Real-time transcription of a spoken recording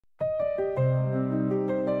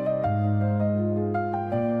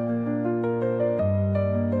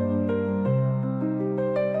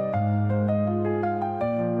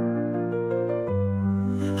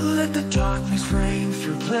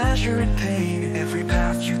pleasure and pain. Every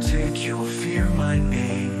path you take, you'll fear my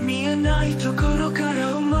name. 見えないところか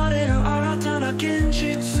ら生まれる新たな現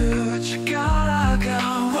実。力が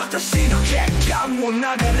私の血管を流れ、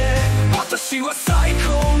私は最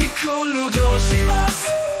高に君臨しま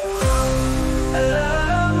す。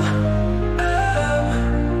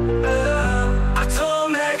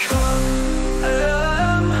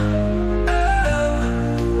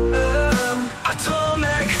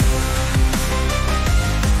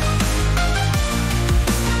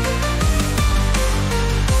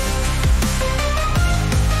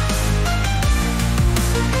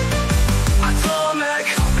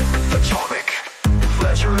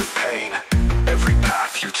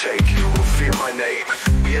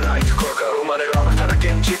見えないところから生まれる新たな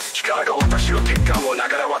現実。力が私の血管を流れ、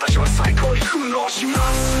私は最高に君臨します。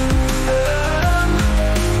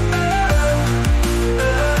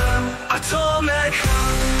Atomic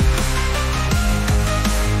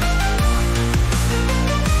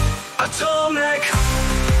Atomic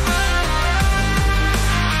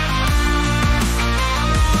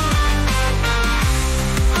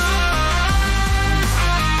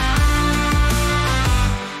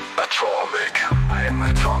I am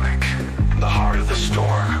atomic, the heart of the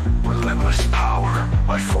storm. Relentless power,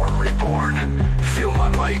 my form reborn. Feel my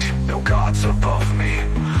might, no gods above me.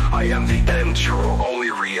 I am the end, your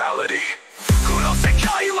only reality. この世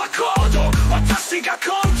界はコード、私が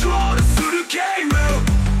コントロールするゲーム。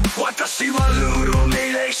私はルールを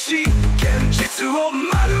命令し、現実を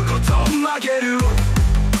丸ごと曲げる。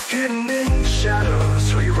Hidden in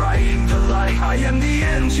shadows, rewriting the light. I am the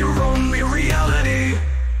end, your only reality.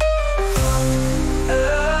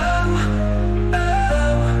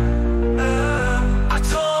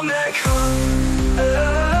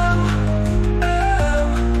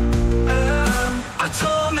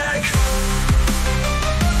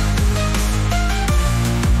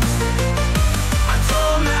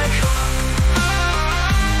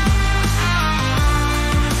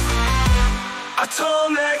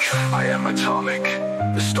 I am atomic,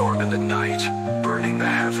 the storm in the night, burning the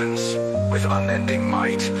heavens with unending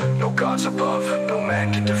might. No gods above, no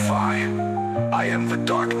man can defy. I am the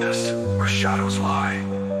darkness where shadows lie.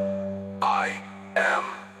 I am.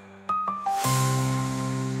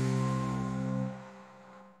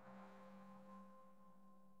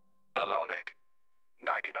 Alonic,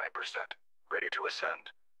 99%, ready to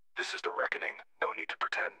ascend. This is the reckoning, no need to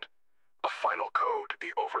pretend. A final code,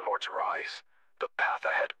 the Overlord's rise. The path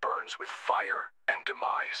ahead burns with fire and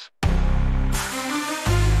demise.